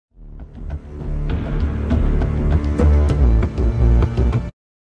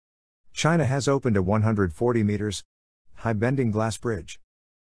China has opened a 140 meters high bending glass bridge.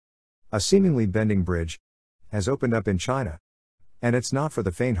 A seemingly bending bridge has opened up in China, and it's not for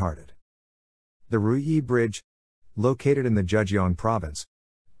the faint-hearted. The Ruyi Bridge, located in the Zhejiang Province,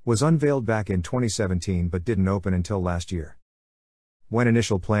 was unveiled back in 2017 but didn't open until last year. When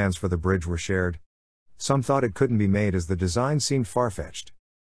initial plans for the bridge were shared, some thought it couldn't be made as the design seemed far-fetched.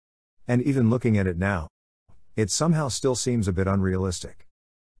 And even looking at it now, it somehow still seems a bit unrealistic.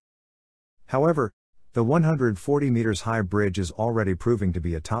 However, the 140 meters high bridge is already proving to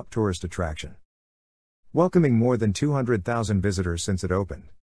be a top tourist attraction, welcoming more than 200,000 visitors since it opened.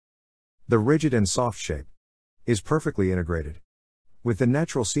 The rigid and soft shape is perfectly integrated with the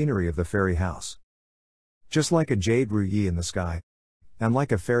natural scenery of the fairy house. Just like a jade Ruyi in the sky, and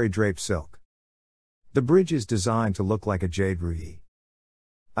like a fairy draped silk. The bridge is designed to look like a jade Ruyi,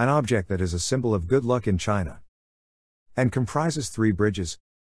 an object that is a symbol of good luck in China, and comprises 3 bridges,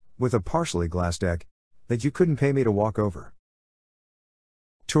 with a partially glass deck, that you couldn't pay me to walk over.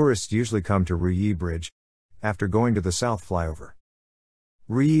 Tourists usually come to Ruyi Bridge after going to the South Flyover.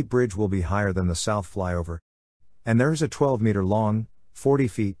 Ruyi Bridge will be higher than the South Flyover, and there is a 12-meter long, 40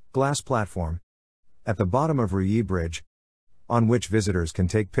 feet, glass platform at the bottom of Ruyi Bridge, on which visitors can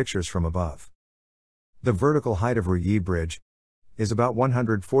take pictures from above. The vertical height of Ruyi Bridge is about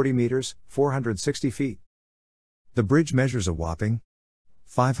 140 meters, 460 feet. The bridge measures a whopping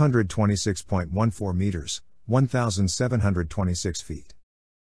 526.14 meters, 1,726 feet.